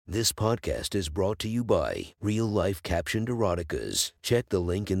This podcast is brought to you by Real Life Captioned Eroticas. Check the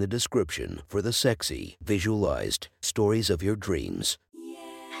link in the description for the sexy, visualized stories of your dreams.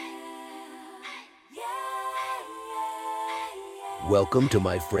 Welcome to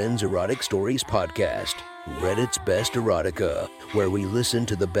my friend's Erotic Stories podcast, Reddit's Best Erotica, where we listen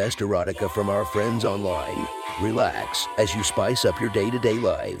to the best erotica from our friends online. Relax as you spice up your day-to-day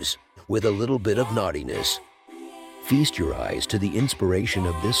lives with a little bit of naughtiness. Feast your eyes to the inspiration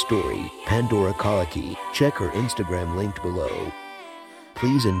of this story, Pandora Kalaki. Check her Instagram linked below.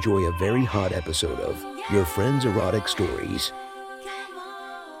 Please enjoy a very hot episode of Your Friend's Erotic Stories.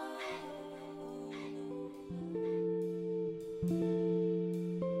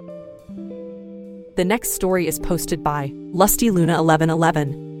 The next story is posted by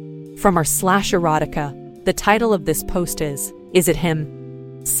LustyLuna1111 from our /erotica. The title of this post is It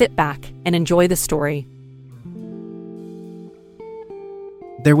Him? Sit back and enjoy the story.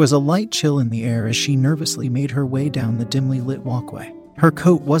 There was a light chill in the air as she nervously made her way down the dimly lit walkway. Her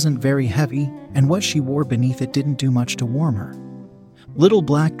coat wasn't very heavy, and what she wore beneath it didn't do much to warm her. Little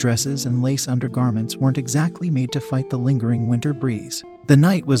black dresses and lace undergarments weren't exactly made to fight the lingering winter breeze. The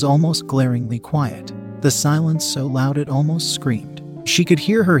night was almost glaringly quiet, the silence so loud it almost screamed. She could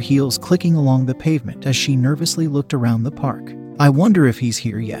hear her heels clicking along the pavement as she nervously looked around the park. I wonder if he's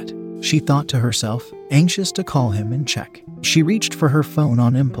here yet, she thought to herself, anxious to call him and check. She reached for her phone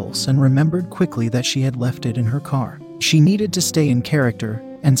on impulse and remembered quickly that she had left it in her car. She needed to stay in character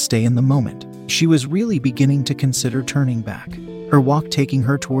and stay in the moment. She was really beginning to consider turning back, her walk taking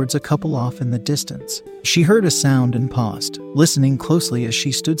her towards a couple off in the distance. She heard a sound and paused, listening closely as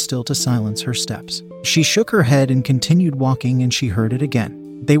she stood still to silence her steps. She shook her head and continued walking, and she heard it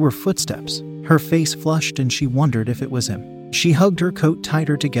again. They were footsteps. Her face flushed and she wondered if it was him. She hugged her coat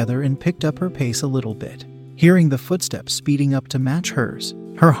tighter together and picked up her pace a little bit. Hearing the footsteps speeding up to match hers,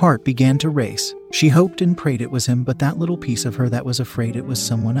 her heart began to race. She hoped and prayed it was him, but that little piece of her that was afraid it was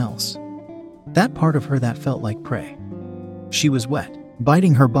someone else. That part of her that felt like prey. She was wet.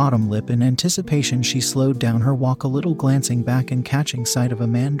 Biting her bottom lip in anticipation, she slowed down her walk a little, glancing back and catching sight of a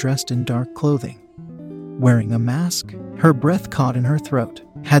man dressed in dark clothing, wearing a mask. Her breath caught in her throat.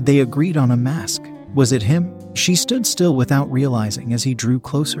 Had they agreed on a mask? Was it him? She stood still without realizing as he drew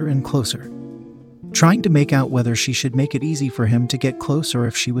closer and closer, trying to make out whether she should make it easy for him to get close or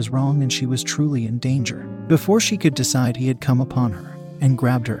if she was wrong and she was truly in danger. Before she could decide, he had come upon her and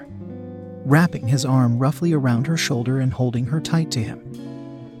grabbed her, wrapping his arm roughly around her shoulder and holding her tight to him.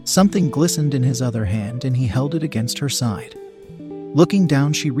 Something glistened in his other hand and he held it against her side. Looking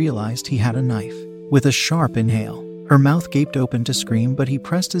down, she realized he had a knife. With a sharp inhale, her mouth gaped open to scream, but he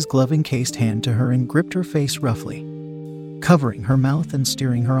pressed his glove-encased hand to her and gripped her face roughly, covering her mouth and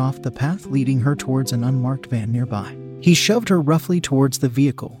steering her off the path leading her towards an unmarked van nearby. He shoved her roughly towards the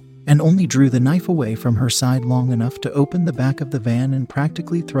vehicle and only drew the knife away from her side long enough to open the back of the van and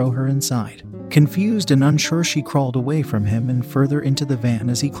practically throw her inside. Confused and unsure, she crawled away from him and further into the van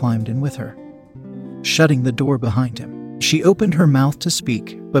as he climbed in with her, shutting the door behind him. She opened her mouth to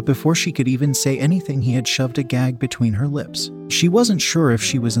speak, but before she could even say anything, he had shoved a gag between her lips. She wasn't sure if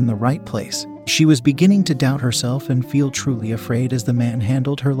she was in the right place. She was beginning to doubt herself and feel truly afraid as the man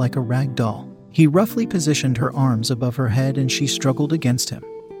handled her like a rag doll. He roughly positioned her arms above her head and she struggled against him,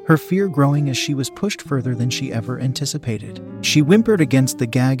 her fear growing as she was pushed further than she ever anticipated. She whimpered against the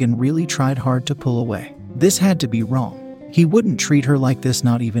gag and really tried hard to pull away. This had to be wrong. He wouldn't treat her like this,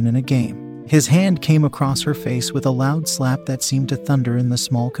 not even in a game. His hand came across her face with a loud slap that seemed to thunder in the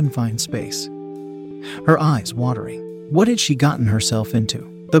small confined space, her eyes watering. What had she gotten herself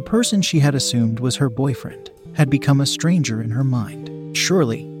into? The person she had assumed was her boyfriend had become a stranger in her mind.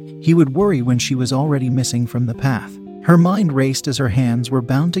 Surely, he would worry when she was already missing from the path. Her mind raced as her hands were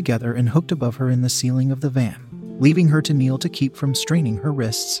bound together and hooked above her in the ceiling of the van, leaving her to kneel to keep from straining her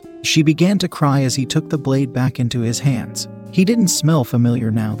wrists. She began to cry as he took the blade back into his hands. He didn't smell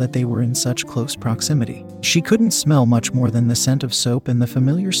familiar now that they were in such close proximity. She couldn't smell much more than the scent of soap and the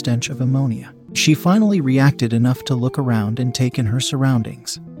familiar stench of ammonia. She finally reacted enough to look around and take in her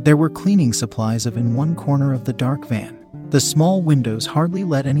surroundings. There were cleaning supplies in one corner of the dark van. The small windows hardly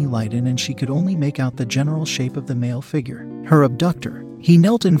let any light in and she could only make out the general shape of the male figure, her abductor. He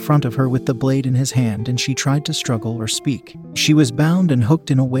knelt in front of her with the blade in his hand and she tried to struggle or speak. She was bound and hooked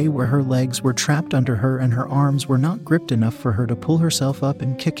in a way where her legs were trapped under her and her arms were not gripped enough for her to pull herself up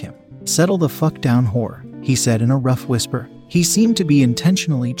and kick him. "Settle the fuck down, whore," he said in a rough whisper. He seemed to be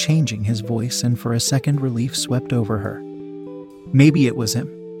intentionally changing his voice, and for a second relief swept over her. Maybe it was him.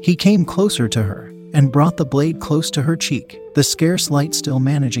 He came closer to her and brought the blade close to her cheek, the scarce light still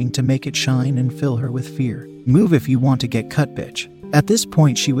managing to make it shine and fill her with fear. "Move if you want to get cut, bitch," At this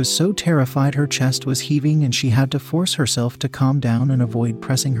point, she was so terrified her chest was heaving and she had to force herself to calm down and avoid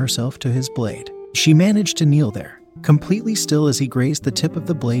pressing herself to his blade. She managed to kneel there, completely still as he grazed the tip of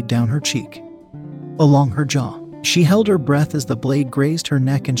the blade down her cheek, along her jaw. She held her breath as the blade grazed her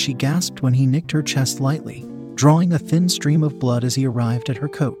neck and she gasped when he nicked her chest lightly, drawing a thin stream of blood as he arrived at her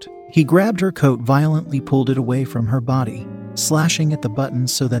coat. He grabbed her coat, violently pulled it away from her body, slashing at the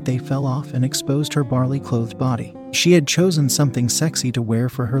buttons so that they fell off and exposed her barley-clothed body. She had chosen something sexy to wear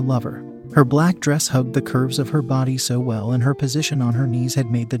for her lover. Her black dress hugged the curves of her body so well, and her position on her knees had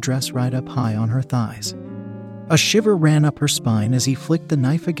made the dress ride up high on her thighs. A shiver ran up her spine as he flicked the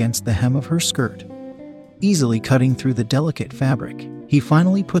knife against the hem of her skirt, easily cutting through the delicate fabric. He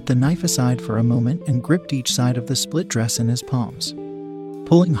finally put the knife aside for a moment and gripped each side of the split dress in his palms,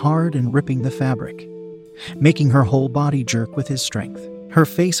 pulling hard and ripping the fabric, making her whole body jerk with his strength. Her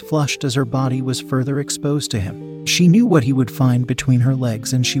face flushed as her body was further exposed to him. She knew what he would find between her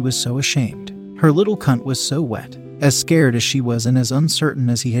legs and she was so ashamed. Her little cunt was so wet, as scared as she was and as uncertain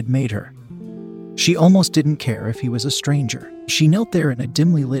as he had made her. She almost didn't care if he was a stranger. She knelt there in a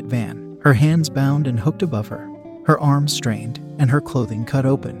dimly lit van, her hands bound and hooked above her, her arms strained, and her clothing cut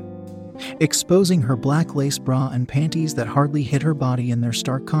open, exposing her black lace bra and panties that hardly hid her body in their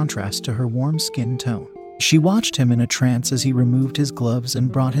stark contrast to her warm skin tone. She watched him in a trance as he removed his gloves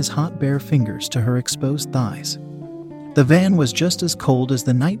and brought his hot bare fingers to her exposed thighs. The van was just as cold as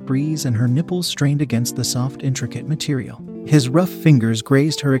the night breeze and her nipples strained against the soft, intricate material. His rough fingers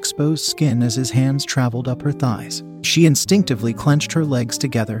grazed her exposed skin as his hands traveled up her thighs. She instinctively clenched her legs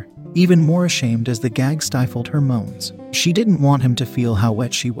together, even more ashamed as the gag stifled her moans. She didn't want him to feel how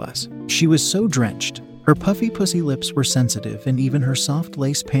wet she was. She was so drenched. Her puffy pussy lips were sensitive and even her soft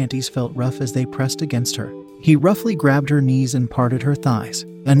lace panties felt rough as they pressed against her. He roughly grabbed her knees and parted her thighs.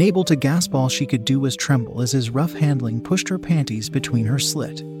 Unable to gasp, all she could do was tremble as his rough handling pushed her panties between her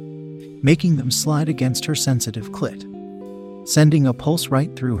slit, making them slide against her sensitive clit, sending a pulse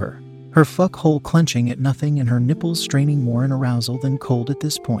right through her. Her fuck hole clenching at nothing and her nipples straining more in arousal than cold at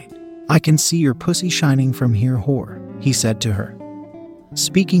this point. "I can see your pussy shining from here, whore," he said to her,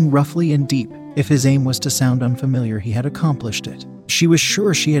 speaking roughly and deep. If his aim was to sound unfamiliar, he had accomplished it. She was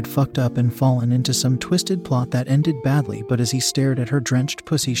sure she had fucked up and fallen into some twisted plot that ended badly, but as he stared at her drenched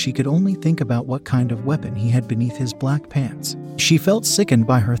pussy, she could only think about what kind of weapon he had beneath his black pants. She felt sickened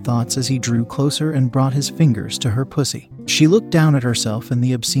by her thoughts as he drew closer and brought his fingers to her pussy. She looked down at herself and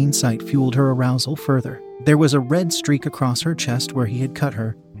the obscene sight fueled her arousal further. There was a red streak across her chest where he had cut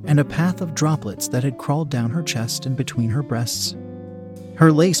her, and a path of droplets that had crawled down her chest and between her breasts.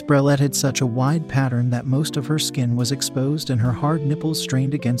 Her lace bralette had such a wide pattern that most of her skin was exposed and her hard nipples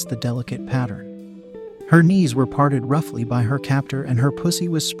strained against the delicate pattern. Her knees were parted roughly by her captor and her pussy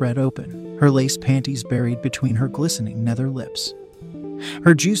was spread open, her lace panties buried between her glistening nether lips,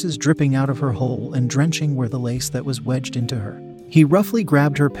 her juices dripping out of her hole and drenching where the lace that was wedged into her. He roughly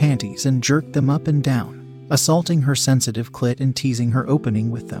grabbed her panties and jerked them up and down, assaulting her sensitive clit and teasing her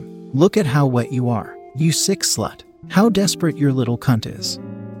opening with them. "Look at how wet you are, you sick slut. How desperate your little cunt is."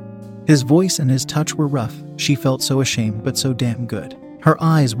 His voice and his touch were rough. She felt so ashamed but so damn good. Her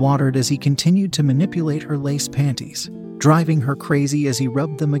eyes watered as he continued to manipulate her lace panties, driving her crazy as he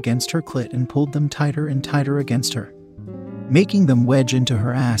rubbed them against her clit and pulled them tighter and tighter against her, making them wedge into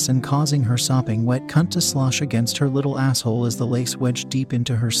her ass and causing her sopping wet cunt to slosh against her little asshole as the lace wedged deep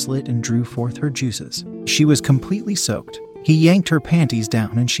into her slit and drew forth her juices. She was completely soaked. He yanked her panties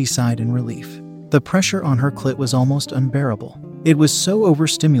down and she sighed in relief. The pressure on her clit was almost unbearable. It was so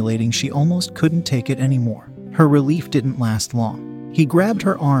overstimulating she almost couldn't take it anymore. Her relief didn't last long. He grabbed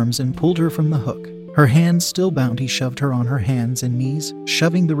her arms and pulled her from the hook. Her hands still bound, he shoved her on her hands and knees,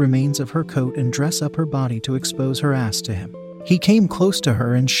 shoving the remains of her coat and dress up her body to expose her ass to him. He came close to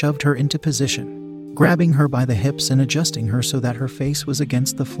her and shoved her into position, grabbing her by the hips and adjusting her so that her face was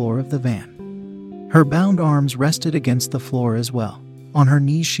against the floor of the van. Her bound arms rested against the floor as well. On her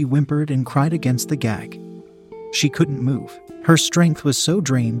knees she whimpered and cried against the gag. She couldn't move. Her strength was so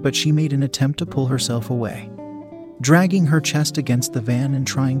drained, but she made an attempt to pull herself away, dragging her chest against the van and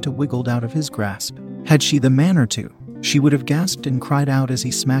trying to wiggle out of his grasp. Had she the manner to, she would have gasped and cried out as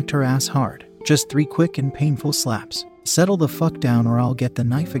he smacked her ass hard. Just 3 quick and painful slaps. "Settle the fuck down or I'll get the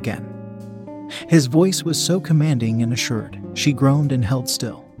knife again." His voice was so commanding and assured. She groaned and held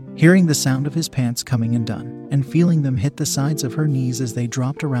still, hearing the sound of his pants coming undone and feeling them hit the sides of her knees as they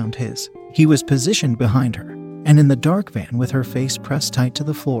dropped around his. He was positioned behind her and in the dark van with her face pressed tight to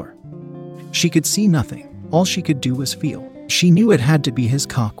the floor. She could see nothing. All she could do was feel. She knew it had to be his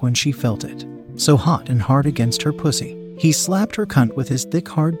cock when she felt it, so hot and hard against her pussy. He slapped her cunt with his thick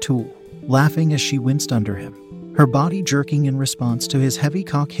hard tool, laughing as she winced under him. her body jerking in response to his heavy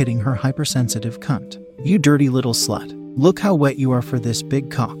cock hitting her hypersensitive cunt. "You dirty little slut. Look how wet you are for this big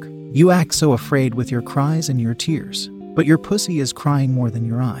cock. You act so afraid with your cries and your tears, but your pussy is crying more than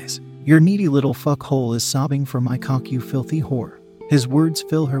your eyes. Your needy little fuckhole is sobbing for my cock, you filthy whore." His words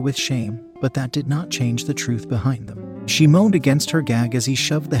fill her with shame, but that did not change the truth behind them. She moaned against her gag as he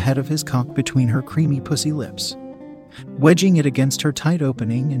shoved the head of his cock between her creamy pussy lips, wedging it against her tight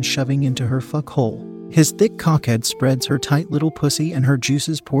opening and shoving into her fuck hole. His thick cockhead spreads her tight little pussy and her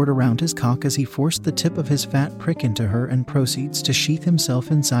juices poured around his cock as he forced the tip of his fat prick into her and proceeds to sheath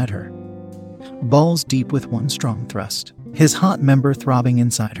himself inside her, balls deep with one strong thrust, his hot member throbbing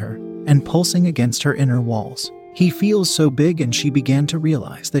inside her and pulsing against her inner walls. He feels so big, and she began to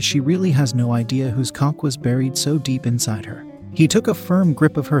realize that she really has no idea whose cock was buried so deep inside her. He took a firm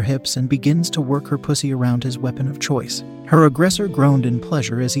grip of her hips and begins to work her pussy around his weapon of choice. Her aggressor groaned in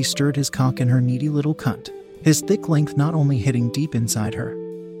pleasure as he stirred his cock in her needy little cunt, his thick length not only hitting deep inside her,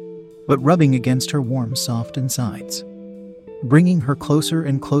 but rubbing against her warm, soft insides, bringing her closer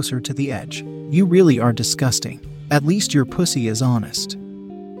and closer to the edge. "You really are disgusting. At least your pussy is honest."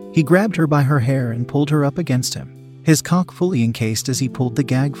 He grabbed her by her hair and pulled her up against him, his cock fully encased as he pulled the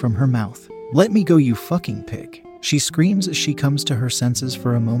gag from her mouth. "Let me go, you fucking pig," she screams as she comes to her senses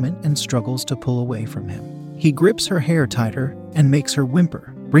for a moment and struggles to pull away from him. He grips her hair tighter and makes her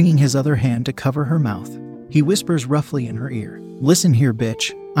whimper, bringing his other hand to cover her mouth. He whispers roughly in her ear, "Listen here,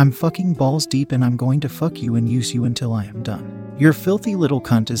 bitch. I'm fucking balls deep and I'm going to fuck you and use you until I am done. Your filthy little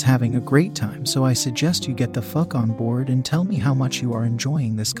cunt is having a great time, so I suggest you get the fuck on board and tell me how much you are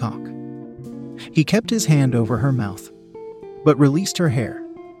enjoying this cock." He kept his hand over her mouth, but released her hair,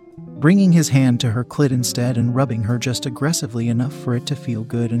 bringing his hand to her clit instead and rubbing her just aggressively enough for it to feel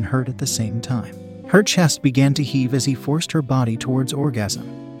good and hurt at the same time. Her chest began to heave as he forced her body towards orgasm.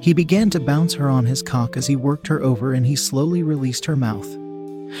 He began to bounce her on his cock as he worked her over, and he slowly released her mouth,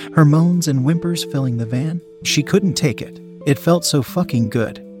 her moans and whimpers filling the van. She couldn't take it. It felt so fucking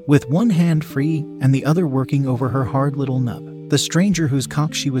good. With one hand free and the other working over her hard little nub, the stranger whose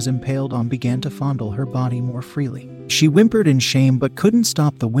cock she was impaled on began to fondle her body more freely. She whimpered in shame but couldn't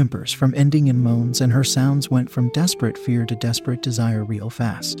stop the whimpers from ending in moans, and her sounds went from desperate fear to desperate desire real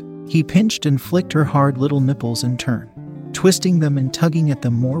fast. He pinched and flicked her hard little nipples in turn, twisting them and tugging at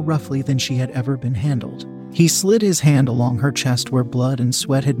them more roughly than she had ever been handled. He slid his hand along her chest where blood and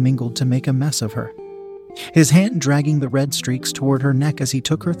sweat had mingled to make a mess of her, his hand dragging the red streaks toward her neck as he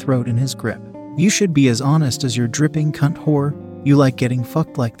took her throat in his grip. "You should be as honest as your dripping cunt whore. You like getting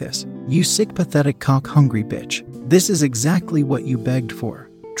fucked like this. You sick, pathetic, cock-hungry bitch. This is exactly what you begged for.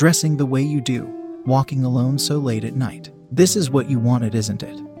 Dressing the way you do, walking alone so late at night. This is what you wanted, isn't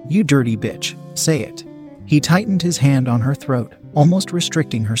it? You dirty bitch, say it." He tightened his hand on her throat, almost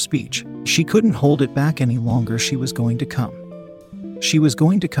restricting her speech. She couldn't hold it back any longer. She was going to come. She was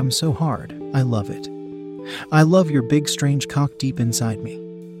going to come so hard. "I love it. I love your big strange cock deep inside me,"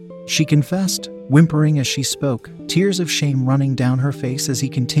 she confessed, whimpering as she spoke, tears of shame running down her face as he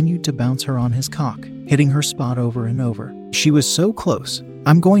continued to bounce her on his cock, hitting her spot over and over. She was so close.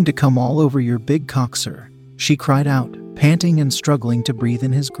 "I'm going to come all over your big cock, sir," she cried out, panting and struggling to breathe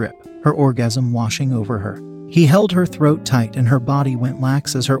in his grip, her orgasm washing over her. He held her throat tight and her body went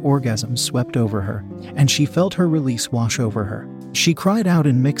lax as her orgasm swept over her, and she felt her release wash over her. She cried out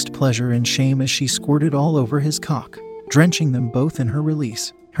in mixed pleasure and shame as she squirted all over his cock, drenching them both in her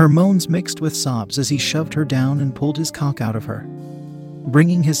release. Her moans mixed with sobs as he shoved her down and pulled his cock out of her,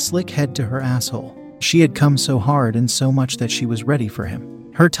 bringing his slick head to her asshole. She had come so hard and so much that she was ready for him.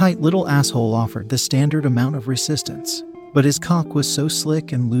 Her tight little asshole offered the standard amount of resistance, but his cock was so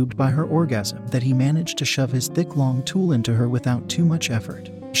slick and lubed by her orgasm that he managed to shove his thick long tool into her without too much effort.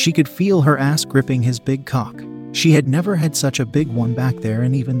 She could feel her ass gripping his big cock. She had never had such a big one back there,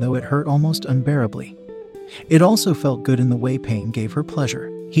 and even though it hurt almost unbearably, it also felt good in the way pain gave her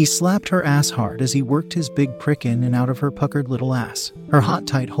pleasure. He slapped her ass hard as he worked his big prick in and out of her puckered little ass, her hot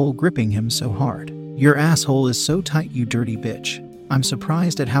tight hole gripping him so hard. "Your asshole is so tight, you dirty bitch. I'm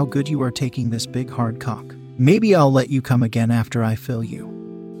surprised at how good you are taking this big hard cock. Maybe I'll let you come again after I fill you."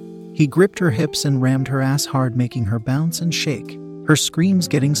 He gripped her hips and rammed her ass hard, making her bounce and shake, her screams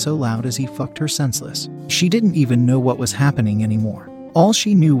getting so loud as he fucked her senseless. She didn't even know what was happening anymore. All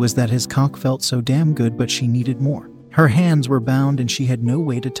she knew was that his cock felt so damn good, but she needed more. Her hands were bound and she had no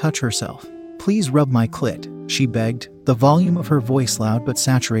way to touch herself. "Please rub my clit," she begged, the volume of her voice loud but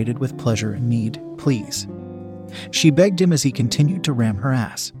saturated with pleasure and need. "Please." She begged him as he continued to ram her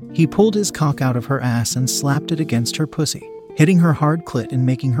ass. He pulled his cock out of her ass and slapped it against her pussy, hitting her hard clit and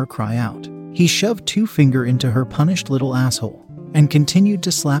making her cry out. He shoved 2 fingers into her punished little asshole and continued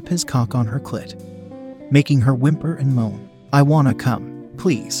to slap his cock on her clit, making her whimper and moan. "I wanna come,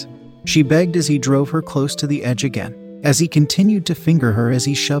 please," she begged as he drove her close to the edge again. As he continued to finger her as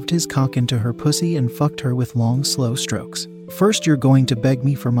he shoved his cock into her pussy and fucked her with long, slow strokes. "First you're going to beg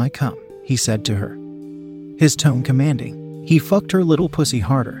me for my cum," he said to her, his tone commanding. He fucked her little pussy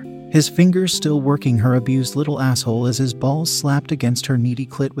harder, his fingers still working her abused little asshole as his balls slapped against her needy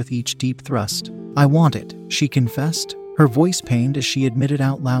clit with each deep thrust. "I want it," she confessed, her voice pained as she admitted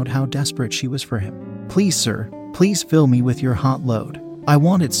out loud how desperate she was for him. "Please, sir, please fill me with your hot load. I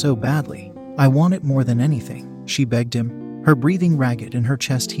want it so badly. I want it more than anything," she begged him, her breathing ragged and her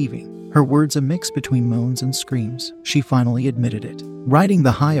chest heaving, her words a mix between moans and screams. She finally admitted it. Riding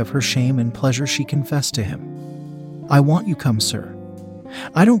the high of her shame and pleasure, she confessed to him. "I want you cum, sir.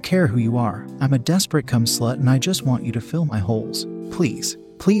 I don't care who you are. I'm a desperate cum slut and I just want you to fill my holes. Please,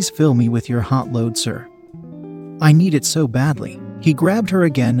 please fill me with your hot load, sir. I need it so badly." He grabbed her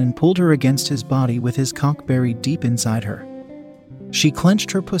again and pulled her against his body with his cock buried deep inside her. She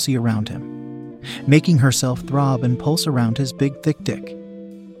clenched her pussy around him, making herself throb and pulse around his big thick dick.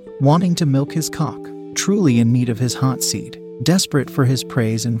 Wanting to milk his cock, truly in need of his hot seed, desperate for his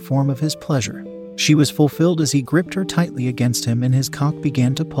praise in form of his pleasure. She was fulfilled as he gripped her tightly against him and his cock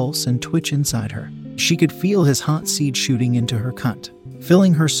began to pulse and twitch inside her. She could feel his hot seed shooting into her cunt,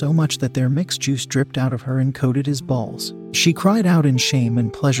 filling her so much that their mixed juice dripped out of her and coated his balls. She cried out in shame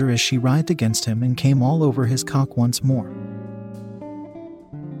and pleasure as she writhed against him and came all over his cock once more.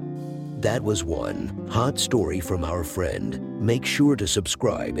 That was one hot story from our friend. Make sure to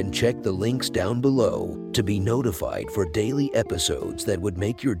subscribe and check the links down below to be notified for daily episodes that would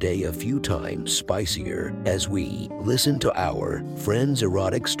make your day a few times spicier as we listen to our friends'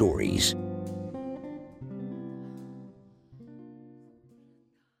 erotic stories.